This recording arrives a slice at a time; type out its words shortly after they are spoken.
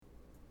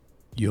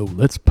Yo,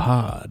 let's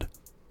pod.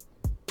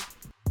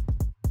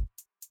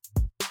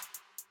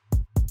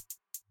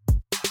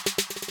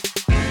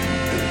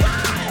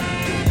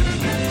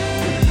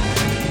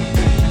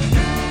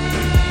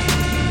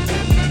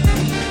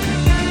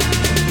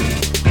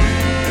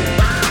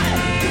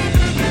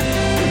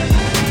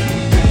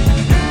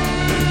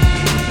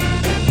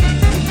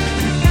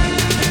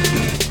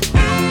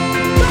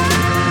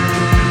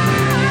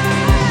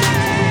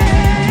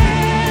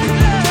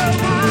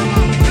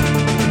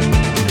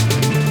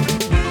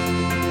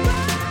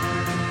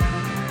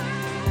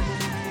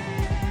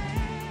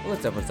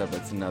 What's up?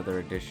 It's another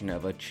edition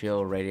of A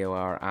Chill Radio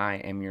Hour. I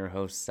am your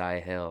host,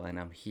 Lael, and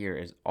I'm here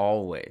as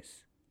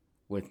always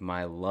with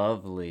my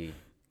lovely,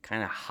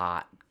 kind of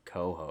hot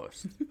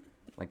co-host.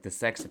 Like, the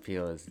sex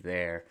appeal is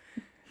there.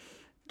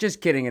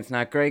 Just kidding, it's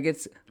not Greg.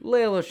 It's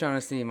Lael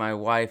O'Shaughnessy, my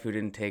wife, who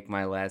didn't take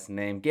my last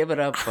name. Give it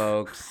up,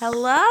 folks.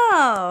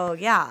 Hello.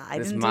 Yeah, I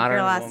This didn't take your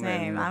modern last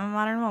woman. name. I'm a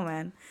modern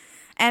woman.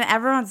 And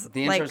everyone's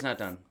The like... intro's not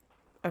done.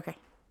 Okay.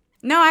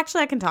 No,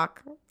 actually, I can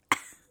talk.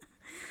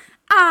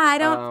 I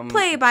don't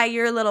play by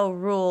your little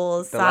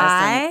rules, The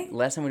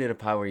last time we did a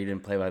pod where you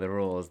didn't play by the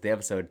rules, the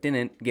episode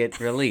didn't get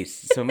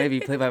released. So maybe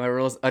play by my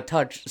rules a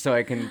touch so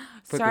I can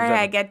put Sorry, this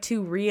up. I get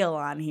too real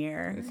on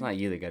here. It's not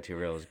you that got too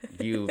real.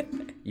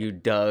 You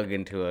dug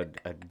into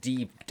a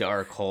deep,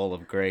 dark hole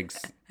of Greg's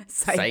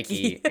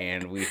psyche,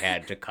 and we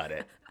had to cut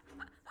it.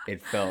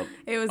 It felt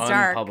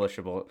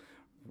unpublishable. Dark.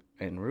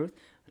 And Ruth,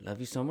 I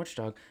love you so much,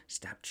 dog.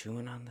 Stop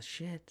chewing on the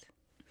shit.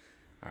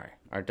 All right.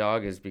 Our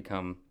dog has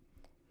become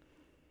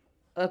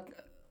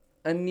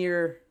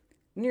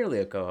nearly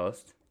a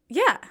co-host.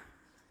 Yeah.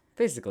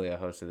 Basically a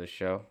host of this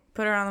show.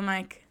 Put her on the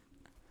mic.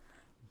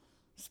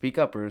 Speak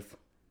up, Ruth.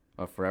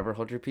 Or forever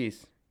hold your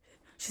peace.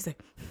 She's like...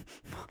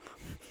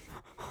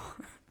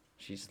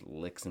 She just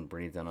licks and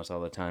breathes on us all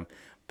the time.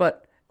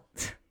 But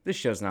this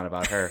show's not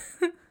about her.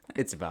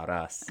 It's about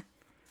us.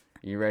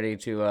 You ready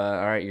to...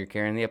 all right, you're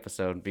carrying the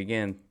episode.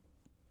 Begin.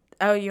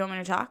 Oh, you want me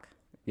to talk?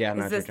 Yeah,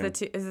 Is this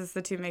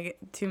the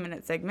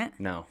 2-minute segment?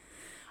 No.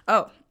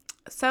 Oh,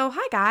 so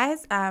hi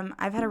guys.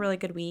 I've had a really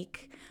good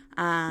week.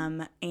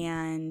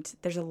 And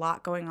there's a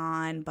lot going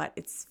on, but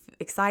it's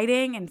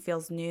exciting and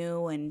feels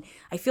new, and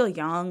I feel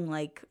young,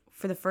 like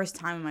for the first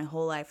time in my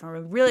whole life.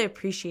 I'm really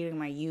appreciating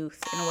my youth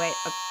in a way.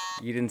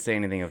 You didn't say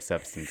anything of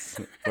substance.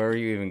 Where were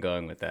you even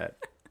going with that?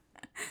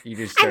 You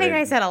just I think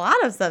I said a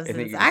lot of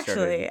substance,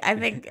 actually. I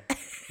think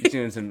you're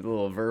doing some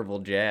little verbal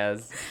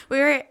jazz. We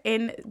were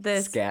in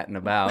this scatting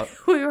about.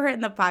 We were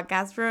in the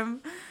podcast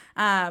room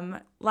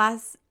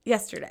last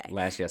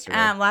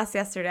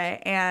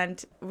yesterday,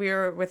 and we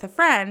were with a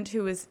friend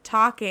who was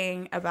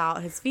talking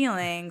about his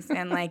feelings,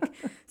 and like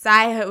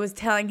Sai was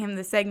telling him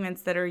the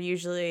segments that are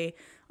usually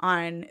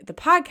on the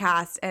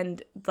podcast,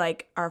 and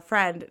like our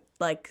friend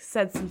like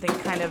said something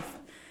kind of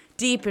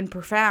deep and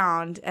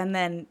profound, and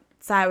then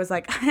Sai was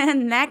like,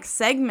 next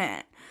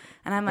segment.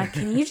 And I'm like,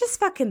 can you just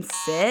fucking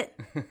sit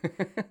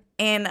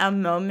in a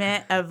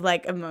moment of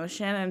like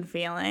emotion and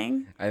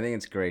feeling? I think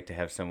it's great to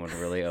have someone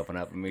really open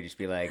up and me just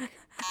be like,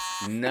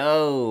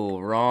 no,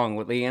 wrong.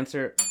 What the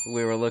answer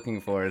we were looking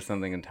for is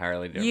something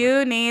entirely different.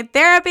 You need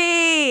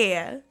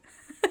therapy.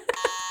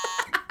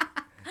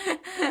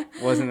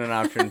 Wasn't an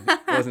option.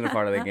 Wasn't a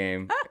part of the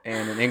game.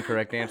 And an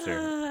incorrect answer.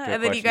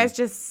 And then you guys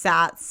just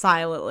sat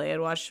silently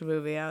and watched a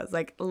movie. I was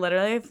like,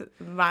 literally, if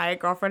my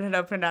girlfriend had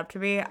opened up to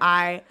me,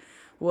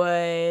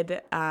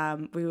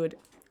 we would,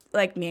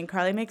 like, me and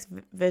Carly makes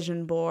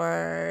vision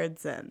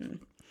boards and...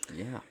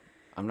 Yeah.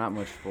 I'm not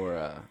much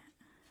for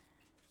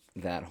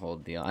that whole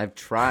deal. I've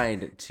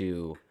tried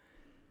to,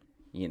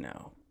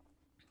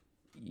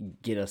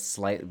 get a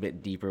slight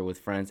bit deeper with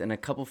friends, and a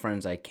couple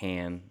friends I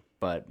can,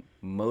 but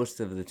most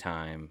of the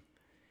time,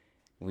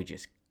 we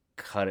just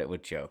cut it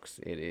with jokes.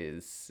 It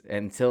is,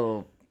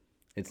 until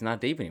it's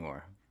not deep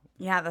anymore.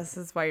 Yeah, this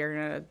is why you're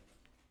going to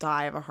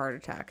die of a heart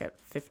attack at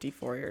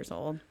 54 years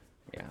old.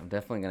 Yeah, I'm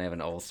definitely going to have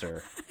an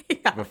ulcer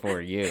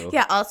before you.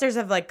 Yeah, ulcers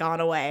have, like, gone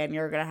away, and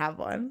you're going to have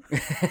one.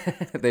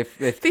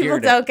 they've People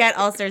don't get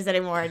ulcers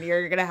anymore, and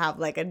you're going to have,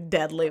 like, a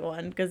deadly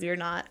one because you're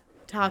not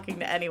talking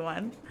to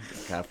anyone.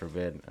 God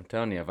forbid. I'm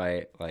telling you, if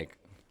I, like...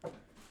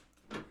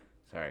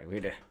 Sorry, we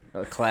had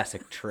a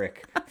classic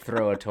trick.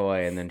 Throw a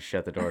toy and then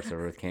shut the door so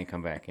Ruth can't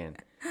come back in.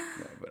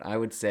 No, but I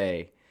would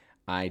say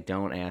I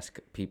don't ask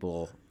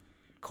people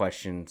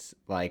questions.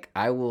 Like,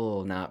 I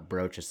will not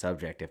broach a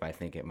subject if I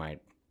think it might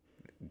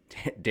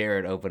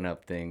dare to open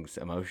up things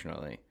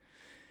emotionally.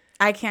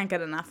 I can't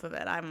get enough of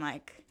it. I'm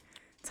like,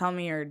 tell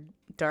me your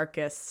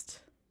darkest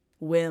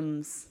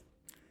whims.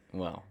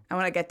 Well, I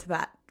want to get to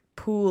that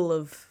pool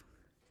of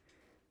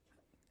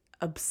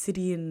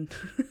obsidian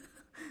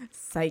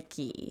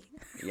psyche.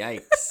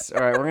 Yikes.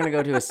 All right, we're going to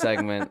go to a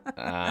segment.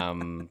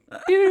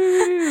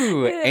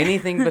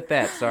 Anything but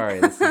that.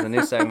 Sorry, this is a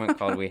new segment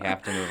called We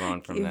Have to Move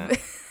On From That.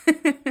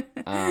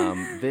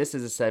 This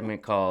is a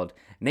segment called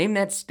Name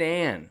That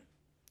Stan.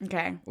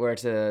 Okay. Where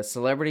it's a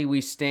celebrity we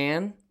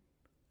stan,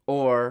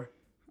 or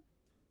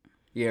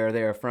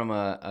they're from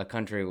a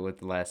country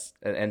with less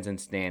ends in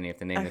stan. You have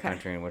to name the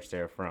country in which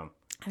they're from.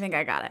 I think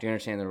I got Do it. you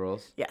understand the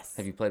rules? Yes.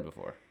 Have you played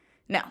before?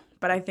 No,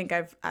 but I think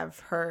I've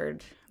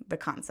heard the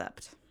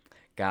concept.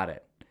 Got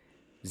it.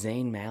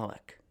 Zayn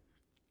Malik.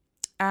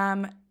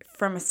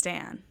 From a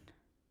stan.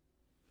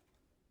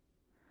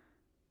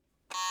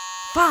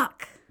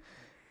 Fuck.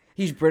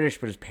 He's British,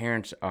 but his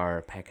parents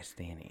are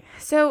Pakistani.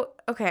 So,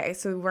 okay,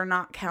 so we're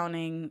not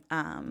counting,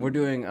 We're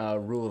doing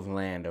rule of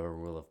land over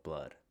rule of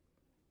blood.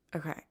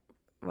 okay,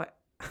 what?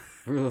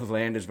 Rule of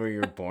land is where you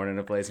were born in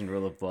a place, and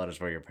rule of blood is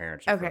where your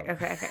parents are Okay,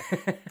 from.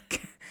 okay.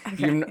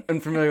 You're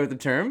unfamiliar with the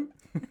term?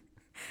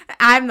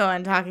 I'm the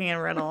one talking in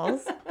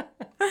riddles.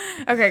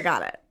 Okay,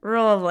 got it.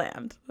 Rule of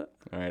land. All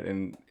right,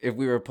 and if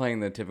we were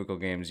playing the typical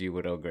games, you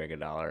would owe Greg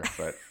 $1,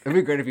 but it'd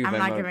be great if you I'm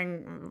Venmo'd. not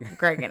giving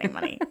Greg any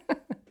money.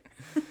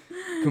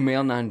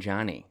 Kumail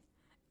Nanjiani.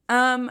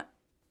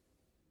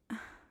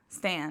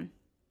 Stan.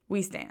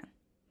 We stan.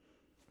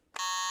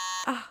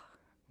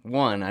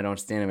 One, I don't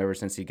stand him ever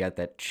since he got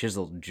that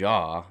chiseled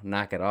jaw.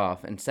 Knock it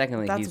off. And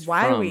secondly, That's he's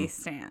why from we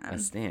stan. a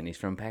stan. He's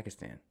from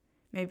Pakistan.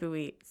 Maybe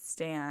we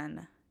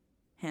stan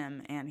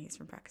him and he's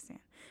from Pakistan.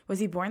 Was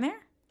he born there?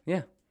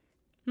 Yeah.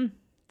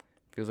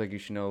 Feels like you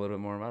should know a little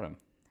bit more about him.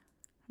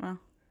 Well,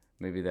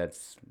 Maybe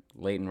that's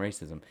latent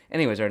racism.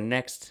 Anyways, our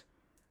next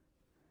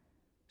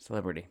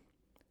celebrity,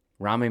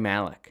 Rami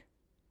Malek.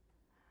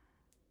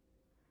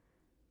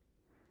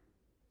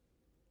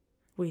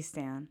 we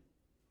stan.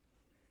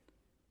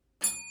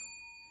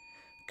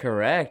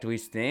 Correct. We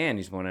stand.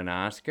 He's won an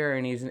Oscar,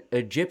 and he's an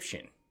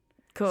Egyptian.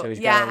 Cool. So he's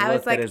Yeah, got a I look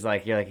was like, that is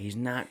like, you're like, he's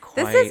not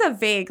quite. this is a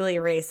vaguely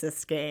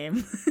racist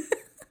game.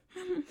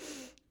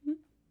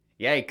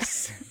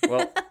 Yikes.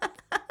 Well,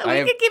 We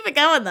can keep it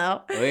going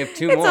though. we have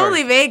two It's more.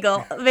 only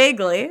vaguely.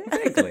 Vaguely.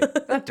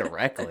 Not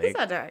directly. It's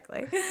not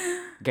directly.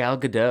 Gal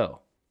Gadot.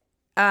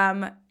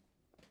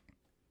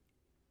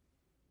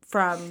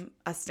 From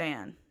a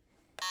stan.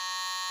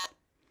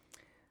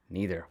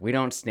 Neither. We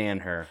don't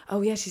stand her.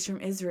 Oh yeah, she's from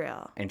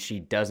Israel, And she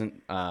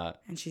doesn't and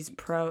she's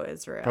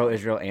pro-Israel.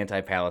 pro-Israel,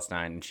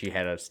 anti-Palestine. And she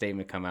had a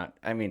statement come out.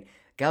 I mean,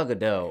 Gal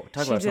Gadot,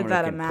 talk She about did someone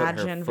that who can put her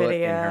Imagine foot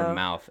in her video.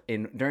 mouth.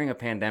 During a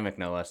pandemic,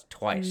 no less,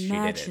 twice she did it.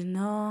 Imagine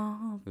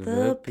all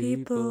the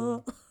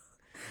people.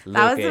 Look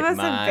That was the at most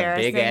my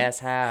embarrassing- big-ass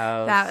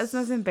house. That was the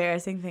most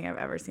embarrassing thing I've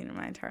ever seen in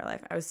my entire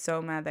life. I was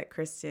so mad that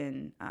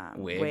Kristen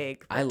Wiig.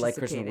 I like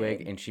Kristen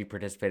participated. Wiig, and she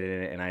participated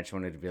in it, and I just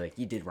wanted to be like,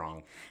 you did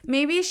wrong.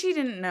 Maybe she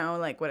didn't know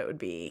like what it would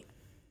be.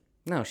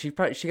 No, she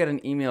got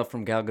an email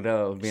from Gal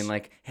Gadot being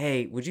like,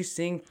 "Hey, would you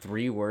sing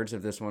 3 words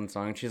of this one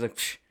song?" And she's like,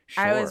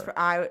 "Sure."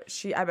 I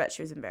bet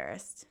she was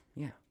embarrassed.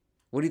 Yeah.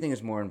 What do you think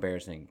is more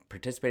embarrassing,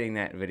 participating in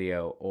that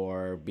video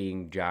or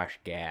being Josh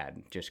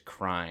Gad, just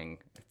crying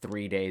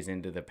 3 days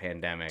into the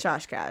pandemic?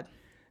 Josh Gad.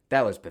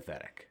 That was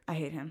pathetic. I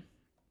hate him.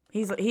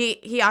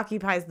 He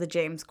occupies the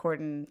James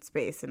Corden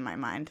space in my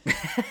mind.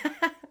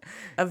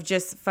 Of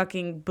just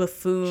fucking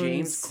buffoons.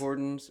 James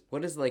Corden's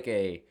what is like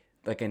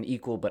an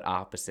equal but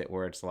opposite,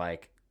 where it's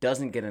like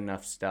doesn't get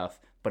enough stuff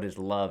but is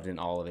loved in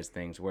all of his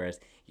things, whereas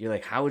you're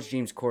like, how is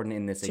James Corden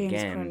in this James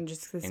again? Corden,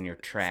 just this and you're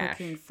trash.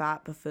 fucking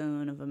fat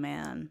buffoon of a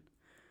man.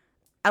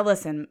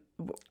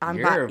 I'm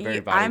You're very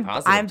body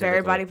positive, I'm very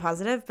typically. body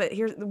positive, but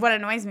here's what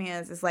annoys me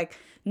is like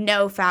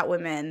no fat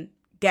women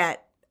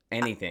get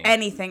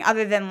anything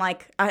other than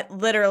like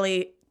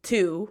literally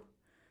 2,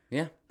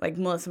 Yeah. like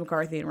Melissa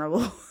McCarthy and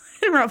Rebel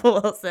and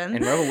Rebel Wilson.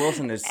 And Rebel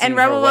Wilson has seen And her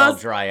Rebel well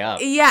Wilson- dry up.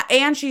 Yeah,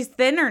 and she's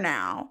thinner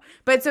now.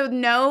 But so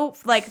no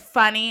like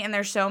funny, and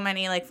there's so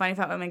many like funny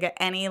fat women get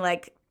any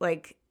like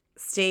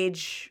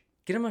stage.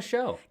 Get him a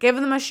show. Give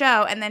them a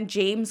show, and then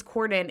James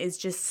Corden is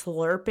just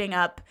slurping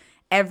up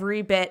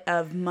every bit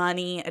of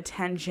money,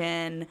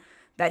 attention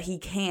that he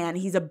can.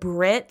 He's a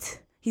Brit.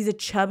 He's a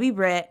chubby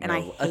Brit, and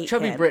I hate a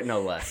chubby him. Brit,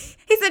 no less.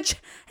 He's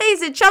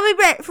a chubby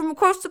Brit from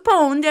across the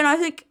pond, and I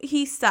think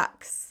he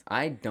sucks.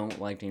 I don't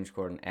like James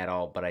Corden at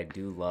all, but I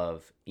do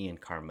love Ian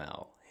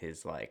Carmel.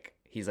 He's like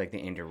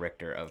the Andrew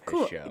Richter of his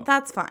Cool, show.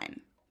 that's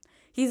fine.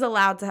 He's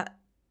allowed to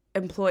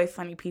employ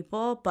funny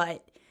people,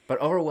 but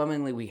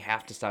overwhelmingly, we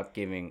have to stop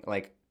giving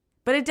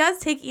But it does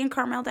take Ian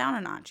Carmel down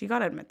a notch. You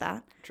gotta admit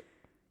that.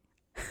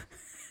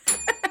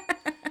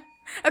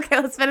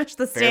 Okay, let's finish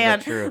the Fair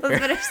but stand. true. Let's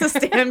finish the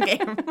stand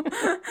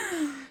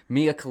game.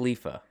 Mia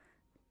Khalifa.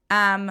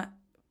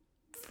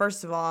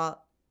 First of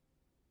all,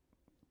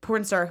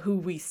 porn star who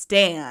we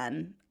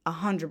stan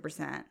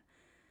 100%.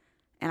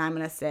 And I'm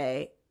gonna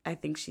say I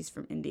think she's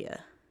from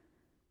India.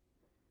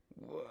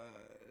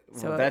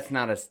 So that's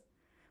not a.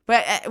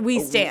 But we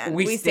stan.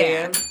 We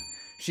stan.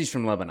 She's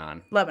from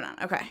Lebanon. Lebanon.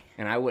 Okay.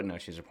 And I wouldn't know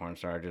she's a porn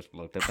star. I just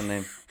looked at the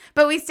name.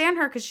 But we stan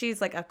her because she's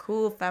like a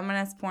cool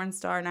feminist porn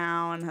star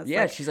now, and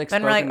has She's like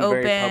been spoken really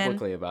very open.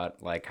 publicly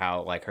about like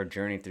how like her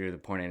journey through the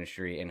porn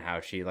industry and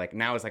how she like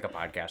now is like a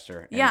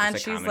podcaster. And just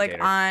a she's like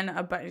commentator. on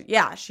a bunch.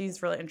 Yeah,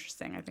 she's really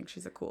interesting. I think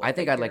she's a cool. I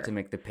think I'd like to figure.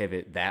 make the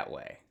pivot that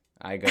way.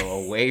 I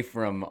go away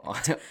from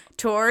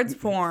towards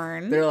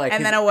porn. They're like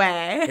and his- then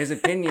away. his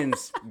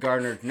opinions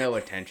garnered no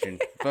attention,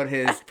 but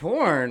his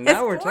porn. His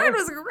Now we're porn talking.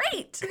 was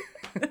great.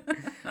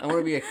 I want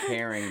to be a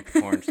caring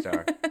porn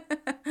star.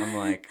 I'm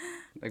like,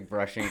 Like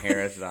brushing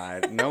hair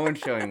aside. No one's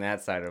showing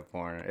that side of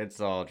porn. It's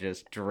all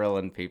just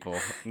drilling people.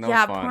 No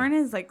Yeah, fun. porn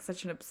is like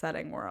such an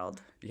upsetting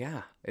world.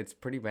 Yeah, it's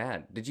pretty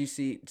bad. Did you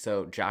see?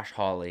 So Josh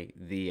Hawley,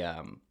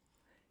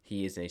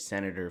 he is a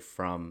senator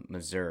from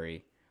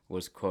Missouri,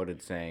 was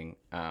quoted saying,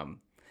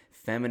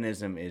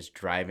 "Feminism is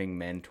driving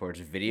men towards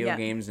video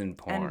games and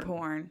porn." And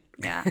porn.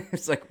 Yeah.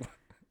 It's like,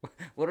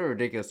 what a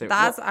ridiculous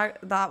statement.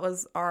 That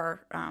was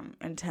our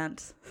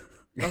intent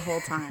the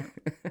whole time.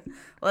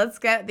 Let's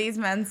get these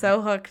men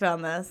so hooked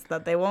on this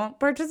that they won't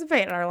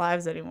participate in our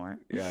lives anymore.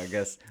 Yeah, I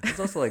guess it's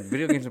also like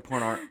video games and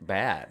porn aren't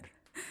bad.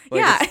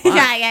 Like,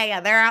 yeah.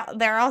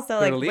 They're also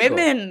They're like illegal.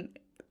 women,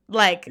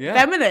 like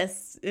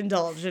feminists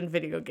indulge in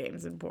video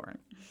games and porn.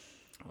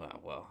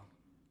 Well.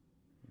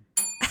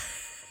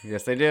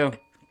 Yes, they do.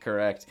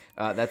 Correct.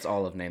 That's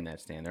all of Name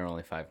That Stand. There are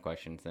only 5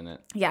 questions in it.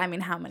 Yeah, I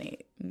mean, how many?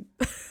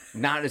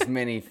 Not as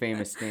many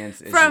famous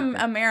stands as From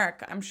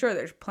America. I'm sure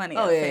there's plenty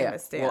of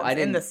famous stands Well,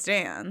 in the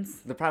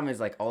stands. The problem is,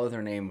 like, all of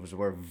their names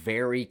were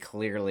very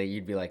clearly,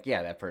 you'd be like,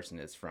 yeah, that person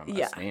is from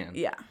a stand.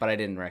 Yeah. But I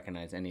didn't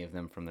recognize any of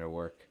them from their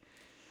work.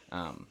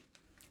 A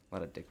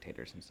lot of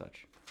dictators and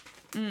such.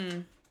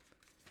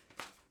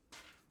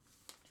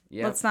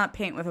 Yep. Let's not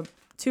paint with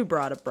too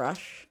broad a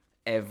brush.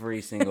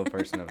 Every single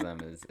person of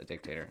them is a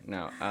dictator.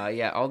 No.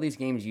 All these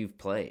games you've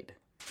played.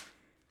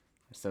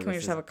 So Can we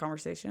just have a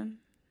conversation?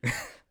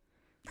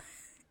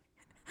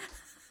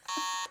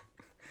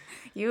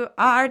 You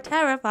are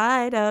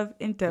terrified of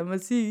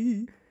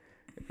intimacy.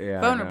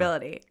 Yeah.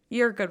 Vulnerability.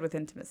 You're good with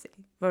intimacy.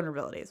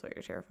 Vulnerability is what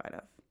you're terrified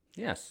of.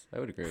 Yes, I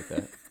would agree with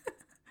that.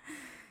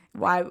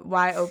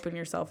 Why open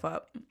yourself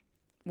up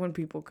when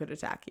people could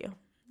attack you?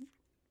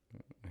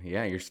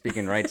 Yeah, you're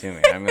speaking right to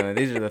me. I mean,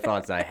 these are the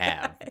thoughts I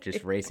have,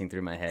 just racing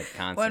through my head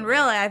constantly. When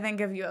really, I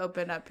think if you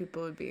open up,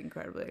 people would be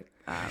incredibly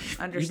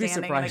understanding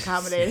and surprised.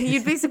 accommodating.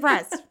 You'd be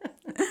surprised.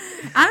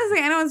 Honestly,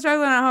 anyone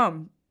struggling at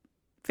home,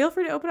 feel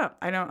free to open up.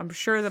 I'm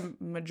sure the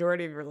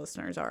majority of your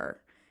listeners are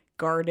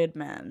guarded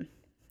men.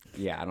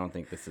 Yeah, I don't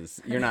think this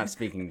is. You're not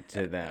speaking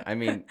to them. I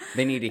mean,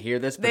 they need to hear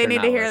this. But They need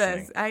not to hear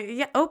listening.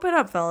 this. Open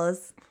up,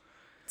 fellas.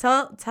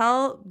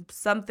 Tell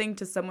something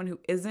to someone who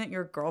isn't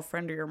your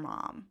girlfriend or your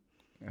mom.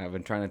 I've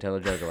been trying to tell a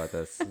joke about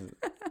this,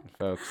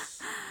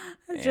 folks,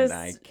 and Just-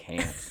 I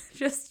can't.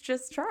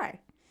 Just try.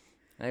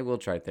 I will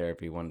try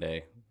therapy one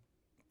day,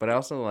 but I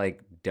also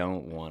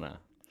don't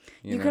wanna.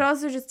 You know? could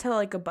also just tell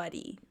like a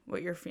buddy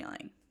what you're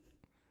feeling.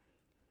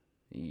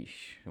 Yeesh,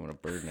 I don't want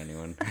to burden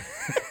anyone.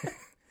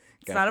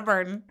 It's not a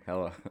burden.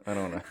 Hella, I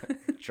don't want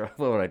to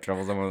trouble. Would I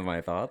trouble someone with my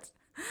thoughts?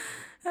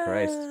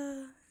 Christ.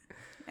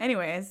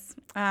 Anyways,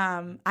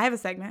 I have a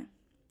segment.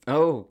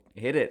 Oh,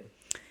 hit it.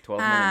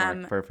 12-minute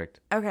mark. Perfect.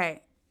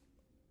 Okay.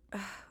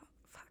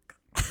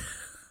 Fuck.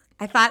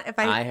 I thought if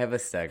I have a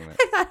segment.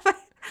 I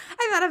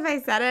thought if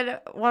I said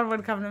it, one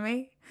would come to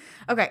me.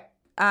 Okay.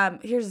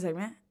 Here's a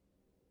segment.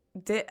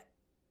 What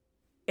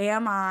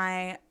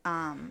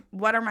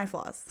are my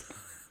flaws?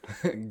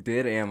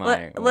 Am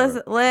I?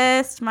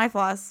 List my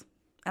flaws,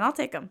 and I'll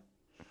take them.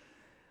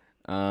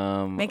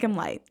 Make them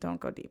light. Don't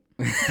go deep.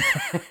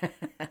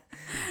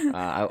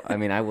 I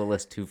mean, I will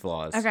list 2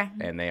 flaws. Okay.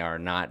 And they are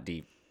not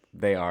deep.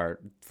 They are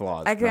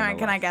flaws. Can I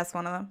nonetheless. guess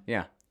one of them?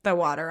 Yeah. The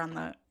water on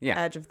the Yeah.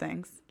 edge of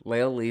things.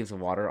 Lael leaves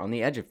water on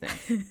the edge of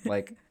things.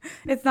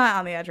 It's not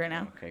on the edge right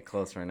now. Okay,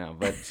 close right now.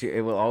 But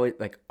it will always,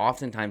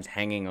 oftentimes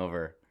hanging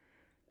over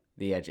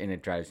the edge, and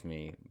it drives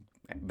me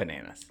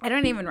bananas. I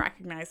don't even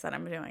recognize that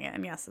I'm doing it,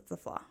 and yes, it's a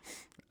flaw.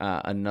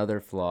 Another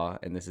flaw,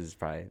 and this is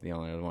probably the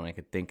only other one I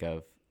could think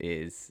of,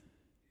 is,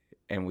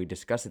 and we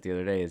discussed it the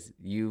other day, is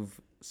you've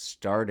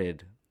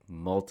started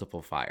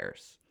multiple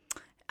fires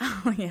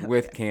Oh yeah.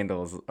 with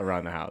candles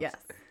around the house. Yes.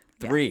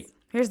 3. Yes.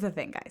 Here's the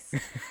thing, guys.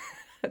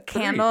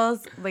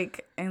 Candles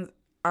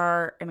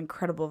are an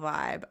incredible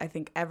vibe. I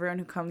think everyone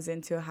who comes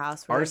into a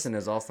house where Arson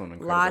is also an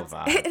incredible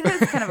vibe.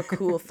 It's kind of a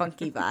cool,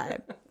 funky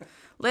vibe.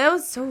 Leo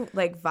was so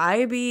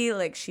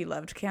vibey. She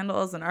loved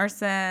candles and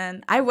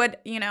arson. I would,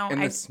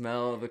 And the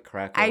smell of the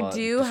crackle. I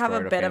do have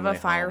a destroyed bit of a family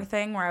fire home.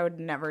 thing where I would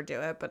never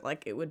do it, but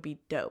it would be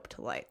dope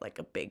to light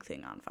a big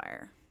thing on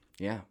fire.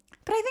 Yeah.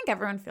 But I think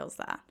everyone feels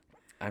that.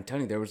 I'm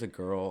telling you, there was a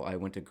girl I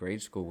went to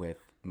grade school with,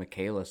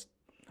 Michaela.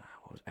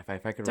 If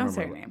I could Don't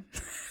remember.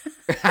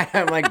 say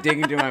her name. I'm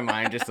digging through my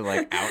mind just to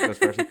out this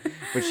person.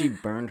 But she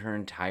burned her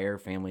entire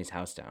family's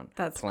house down.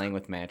 Playing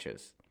with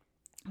matches.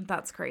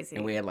 That's crazy.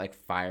 And we had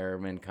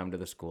firemen come to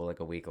the school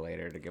a week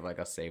later to give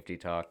a safety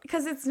talk.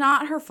 Because it's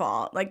not her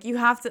fault. You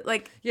have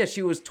to Yeah,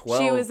 she was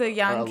 12. She was a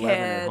young or 11 kid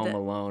at home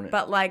alone.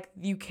 But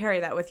you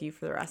carry that with you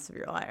for the rest of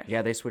your life.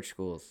 Yeah, they switched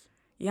schools.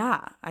 Yeah,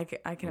 I can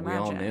imagine. We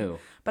all knew.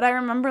 But I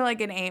remember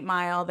in 8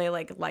 Mile they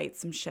light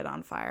some shit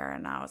on fire,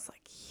 and I was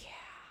like, yeah,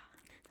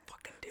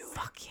 Fucking do it.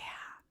 fuck yeah.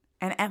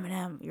 And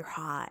Eminem, you're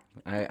hot.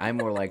 I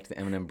more liked the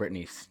Eminem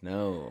Brittany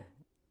Snow.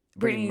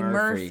 Brittany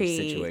Murphy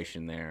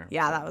situation there.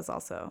 Yeah, that was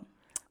also.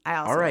 I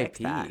also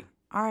liked R.I.P. that.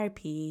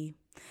 R.I.P.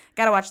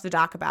 Gotta watch the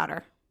doc about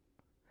her.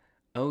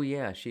 Oh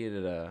yeah, she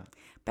did a.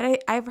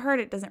 But I've heard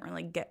it doesn't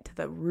really get to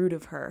the root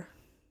of her,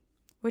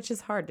 which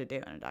is hard to do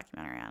in a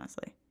documentary,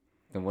 honestly.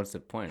 Then what's the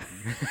point?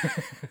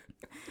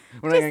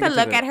 Just to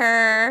look at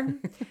her.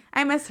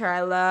 I miss her.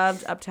 I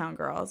loved Uptown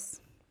Girls.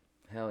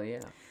 Hell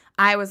yeah.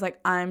 I was like,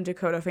 I'm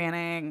Dakota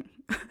Fanning.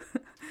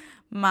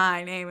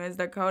 My name is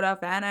Dakota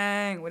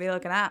Fanning. What are you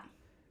looking at?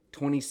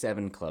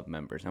 27 club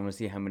members. I want to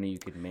see how many you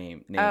could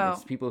name. Oh.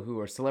 It's people who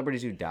are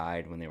celebrities who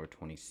died when they were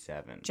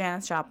 27.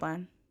 Janis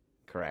Joplin.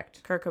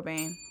 Correct. Kurt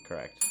Cobain.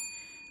 Correct.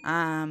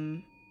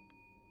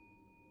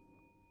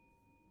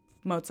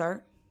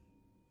 Mozart.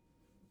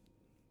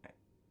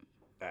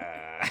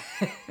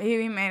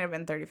 He may have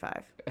been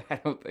 35.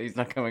 He's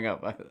not coming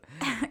up.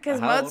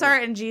 Because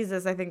Mozart and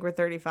Jesus, I think, were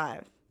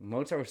 35.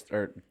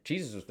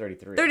 Jesus was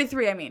 33.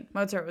 33, I mean.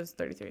 Mozart was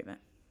 33 then.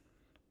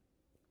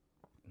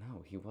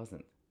 No, he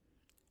wasn't.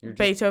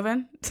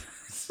 Beethoven.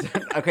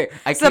 Okay,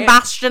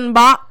 Sebastian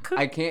Bach.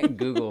 I can't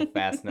Google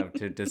fast enough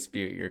to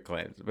dispute your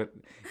claims, but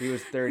he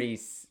was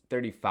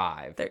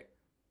 35.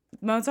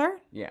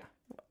 Mozart? Yeah.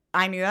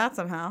 I knew that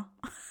somehow.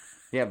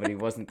 Yeah, but he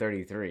wasn't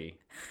 33.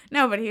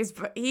 No, but he's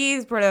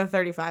part of the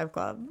 35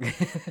 club.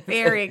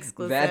 Very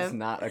exclusive. That's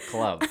not a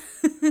club.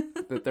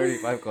 The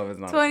 35 club is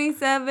not.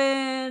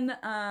 27.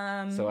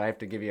 So I have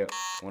to give you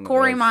one.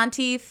 Corey of those.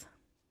 Monteith.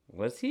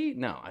 Was he?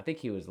 No, I think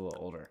he was a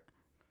little older.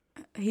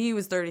 He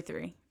was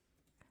 33.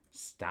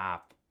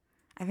 Stop.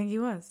 I think he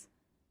was.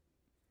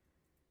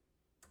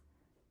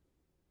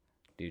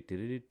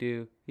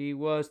 He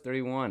was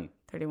 31.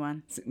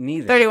 31.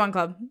 Neither. 31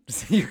 club.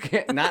 You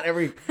can't. Not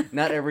every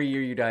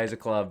year you die as a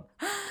club.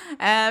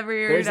 Every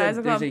year you die as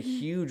a club. There's a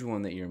huge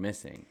one that you're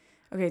missing.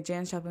 Okay,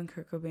 Janis Joplin,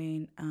 Kurt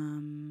Cobain.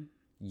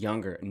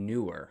 Younger,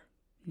 newer.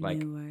 Like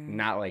newer.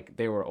 Not like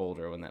they were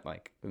older when that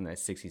in the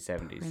 60s,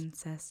 70s.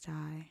 Princess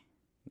Di.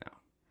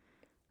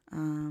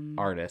 No.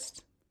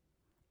 Artist.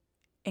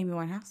 Amy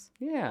Winehouse.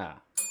 Yeah.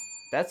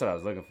 That's what I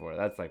was looking for.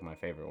 That's like my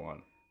favorite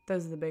one.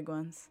 Those are the big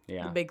ones.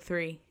 Yeah. The big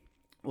three.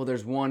 Well,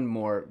 there's one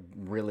more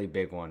really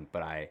big one,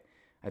 but I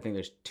think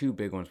there's two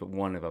big ones, but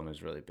one of them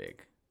is really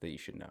big that you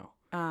should know.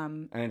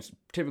 And it's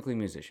typically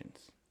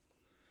musicians.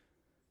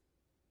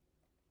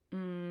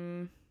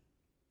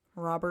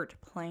 Robert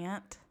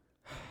Plant.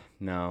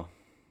 No.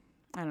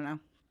 I don't know.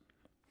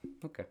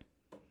 Okay.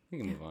 We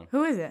can move on.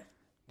 Who is it?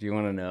 Do you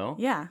want to know?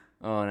 Yeah.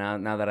 Oh,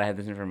 now that I have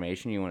this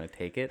information, you want to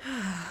take it?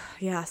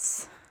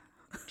 Yes.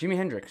 Jimi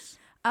Hendrix.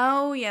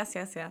 Oh, yes.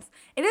 It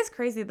is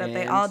crazy that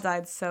they all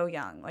died so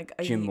young. Like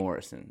Jim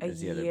Morrison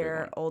is the other big one. A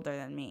year older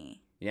than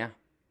me. Yeah.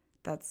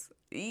 That's...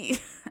 There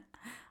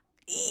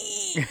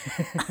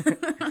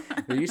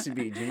used to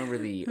be... Do you remember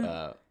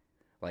the...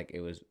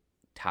 it was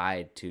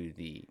tied to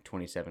the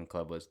 27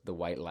 Club was the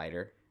White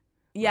Lighter?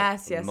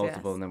 Yes.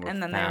 Multiple of them were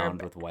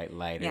found with white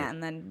lighters. Yeah,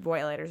 and then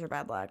white lighters are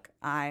bad luck.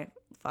 I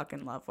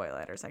fucking love white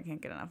lighters. I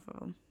can't get enough of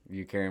them.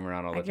 You carry them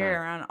around all the time? I carry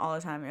around all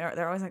the time.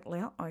 They're always like,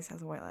 Lael always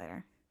has a white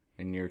lighter.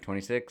 And you're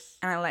 26?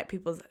 And I light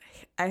people's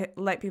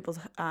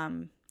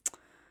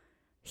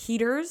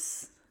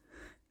heaters.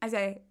 I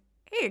say,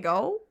 here you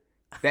go.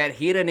 That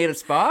heater need a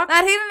spark?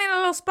 That heater need a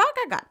little spark?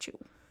 I got you.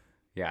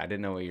 Yeah, I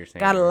didn't know what you were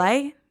saying. Got a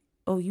light?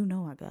 Oh, you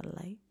know I got a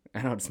light.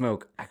 I don't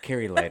smoke. I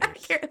carry lighters. I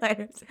carry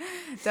lighters.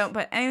 Don't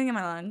put anything in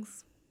my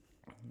lungs.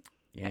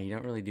 Yeah, you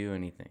don't really do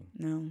anything.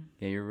 No.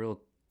 Yeah, you're real...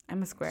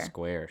 I'm a square.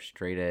 Square,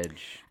 straight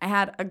edge. I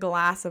had a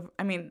glass of...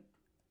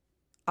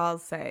 I'll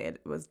say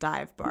it was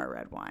Dive Bar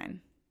red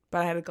wine.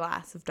 But I had a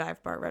glass of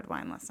Dive Bar red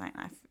wine last night,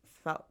 and I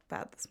felt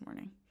bad this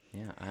morning.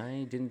 Yeah,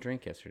 I didn't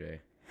drink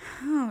yesterday.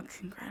 Oh,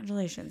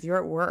 congratulations. You're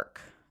at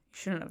work. You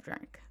shouldn't have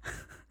drank.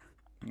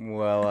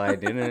 Well, I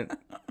didn't.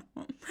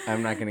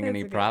 I'm not getting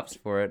any props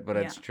for it, but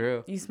it's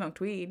true. You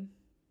smoked weed.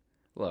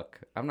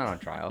 Look, I'm not on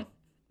trial.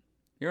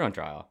 You're on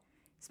trial.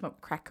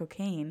 Smoked crack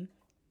cocaine.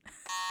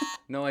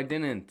 No, I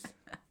didn't.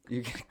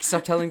 You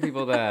stop telling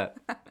people that.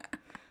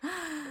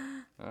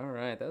 All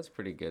right, that's a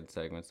pretty good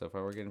segment so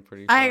far. We're getting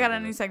pretty. I got a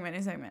new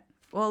segment.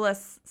 We'll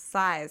list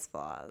size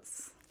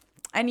flaws,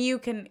 and you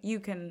can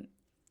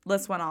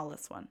list one. I'll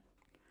list one.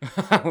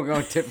 We're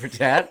going tit for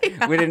tat.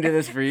 Yeah. We didn't do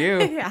this for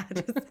you. Yeah,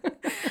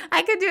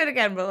 I could do it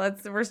again,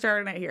 but we're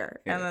starting it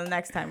here, and then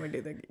next time we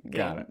do the game.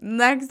 Got it.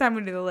 Next time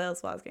we do the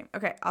Lael's Flaws game.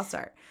 Okay, I'll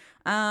start.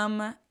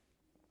 When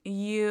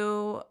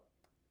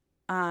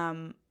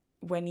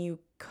you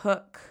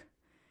cook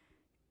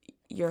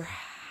your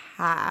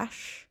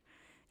hash,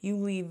 you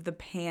leave the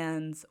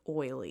pans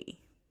oily.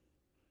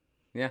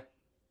 Yeah.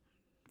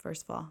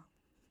 First of all.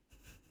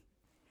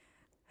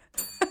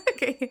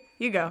 Okay,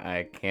 you go.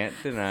 I can't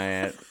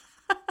deny it.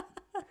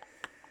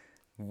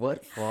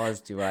 What flaws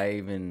do I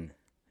even,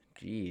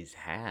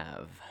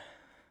 have?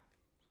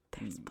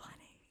 There's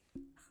plenty.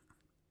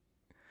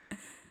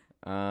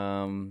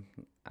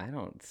 I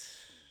don't.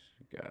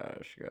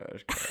 Gosh.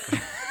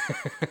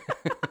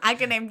 I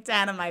can name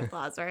 10 of my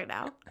flaws right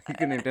now. You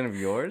can name 10 of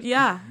yours?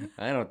 Yeah.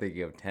 I don't think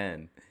you have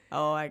 10.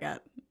 Oh, I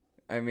got.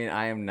 I mean,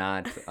 I am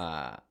not.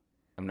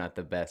 I'm not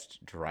the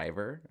best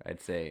driver. I'd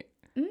say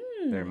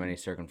there are many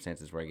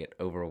circumstances where I get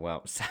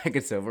overwhelmed. Sai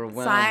gets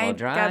overwhelmed while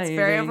driving. Gets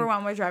very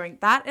overwhelmed while driving.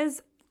 That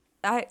is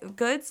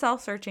good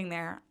self-searching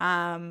there.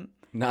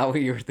 Not what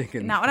you were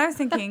thinking. Not what I was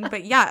thinking,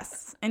 but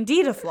yes,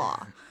 indeed a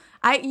flaw.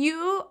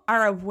 You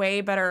are a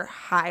way better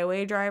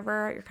highway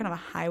driver. You're kind of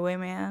a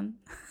highwayman.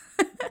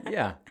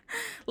 Yeah.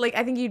 Like,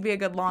 I think you'd be a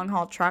good long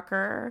haul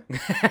trucker.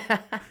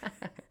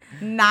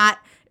 Not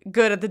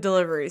good at the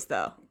deliveries,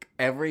 though.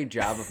 Every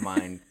job of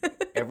mine,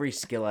 every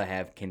skill I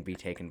have can be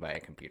taken by a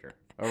computer.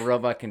 A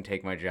robot can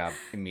take my job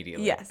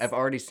immediately. Yes. I've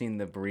already seen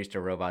the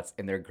barista robots,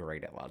 and they're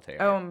great at latte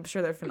art. Oh, I'm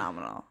sure they're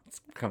phenomenal.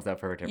 It comes out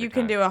perfect every You time.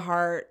 can do a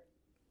heart.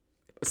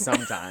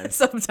 Sometimes.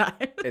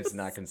 Sometimes. It's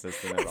not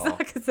consistent at all. It's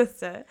not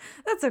consistent.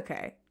 That's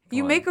okay.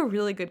 You on. make a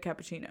really good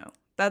cappuccino.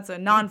 That's a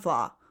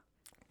non-flaw.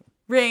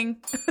 Ring.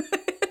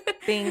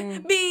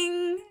 Bing.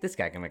 Bing. This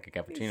guy can make a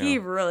cappuccino. He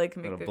really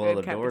can make It'll a blow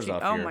good the doors cappuccino.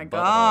 off Oh your my butthole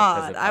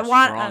 'cause god! of I how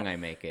want strong I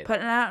make it.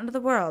 putting it out into the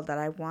world that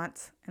I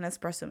want an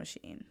espresso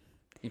machine.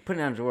 You put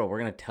it out into the world. We're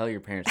gonna tell your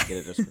parents to get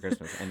it just for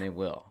Christmas, and they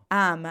will.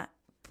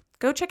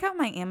 Go check out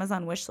my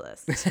Amazon wish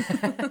list,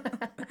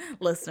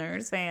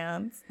 listeners,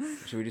 fans.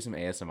 Should we do some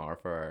ASMR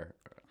for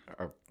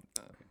our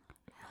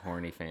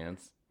horny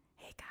fans?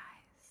 Hey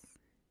guys.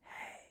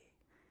 Hey.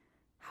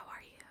 How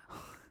are you?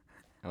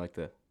 I like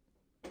the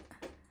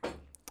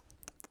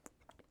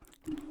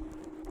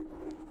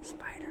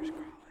spiders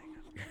crawling.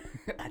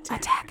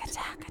 Attack.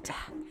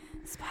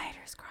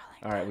 Spiders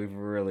crawling. All right, we've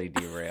really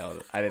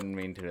derailed. I didn't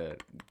mean to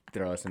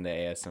throw us into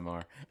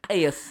ASMR.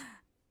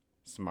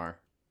 ASMR.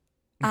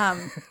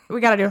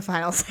 We gotta do a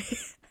final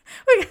segment.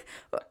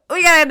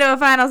 we gotta do a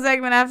final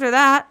segment after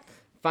that.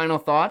 Final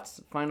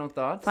thoughts? Final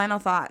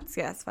thoughts.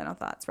 Yes, final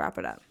thoughts. Wrap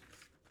it up.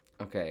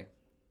 Okay.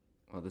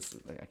 Well,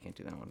 I can't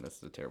do that one. This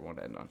is a terrible one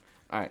to end on.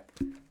 All right.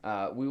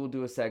 We will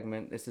do a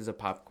segment. This is a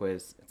pop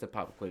quiz. It's a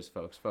pop quiz,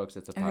 folks.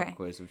 It's a pop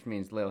quiz, which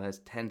means Lael has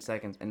 10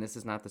 seconds, and this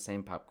is not the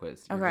same pop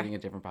quiz. You're getting a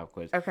different pop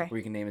quiz. Okay. Where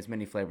you can name as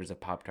many flavors of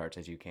Pop-Tarts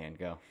as you can.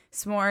 Go.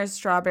 S'mores,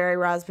 strawberry,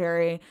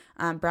 raspberry,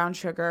 brown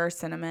sugar,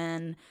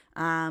 cinnamon,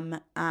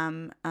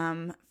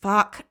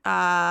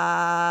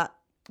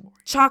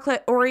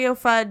 chocolate, Oreo,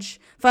 fudge.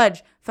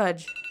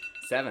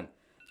 7.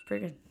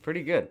 Pretty good.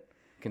 Pretty good.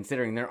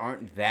 Considering there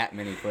aren't that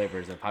many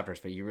flavors of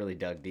Pop-Tarts, but you really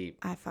dug deep.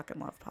 I fucking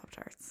love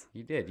Pop-Tarts.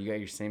 You did. You got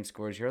your same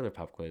score as your other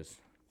pop quiz.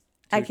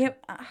 I can't...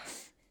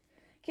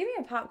 give me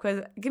a pop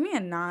quiz. Give me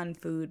a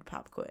non-food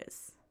pop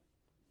quiz.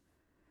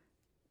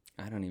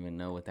 I don't even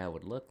know what that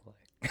would look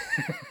like.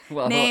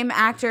 Well, Name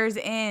actors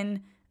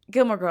in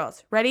Gilmore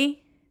Girls.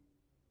 Ready?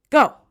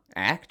 Go.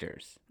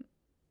 Actors?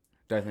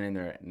 Do I have to name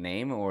their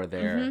name or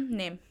their...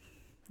 Name.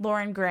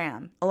 Lauren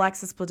Graham.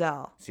 Alexis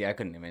Bledel. See, I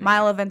couldn't name any.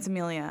 Milo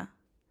Ventimiglia.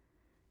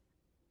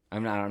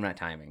 I'm not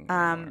timing.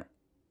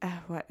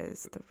 What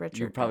is the Richard?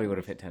 You probably would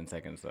have hit 10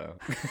 seconds though.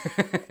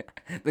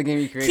 The game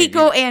you created.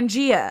 Kiko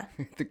Angia.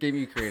 The game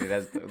you created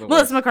as the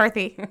Melissa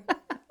McCarthy.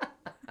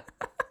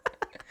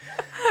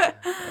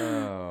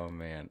 Oh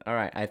man! All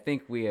right, I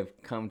think we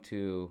have come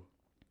to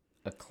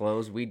a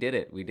close. We did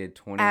it. We did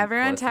 20.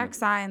 Everyone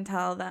text Cy and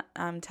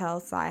tell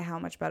Cy how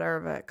much better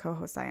of a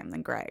co-host I am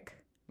than Greg.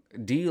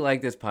 Do you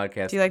like this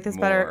podcast? Do you like this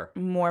better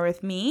more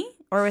with me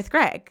or with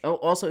Greg? Oh,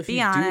 also, if you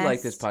honest. do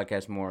like this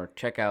podcast more,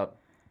 check out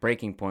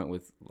Breaking Point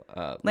with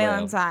Lael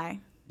and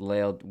Cy.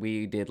 Lael,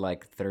 we did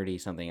like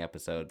 30-something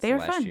episodes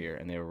last year,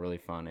 and they were really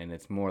fun. And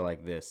it's more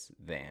like this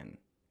than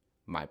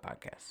my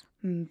podcast.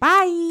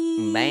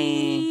 Bye.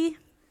 Bye.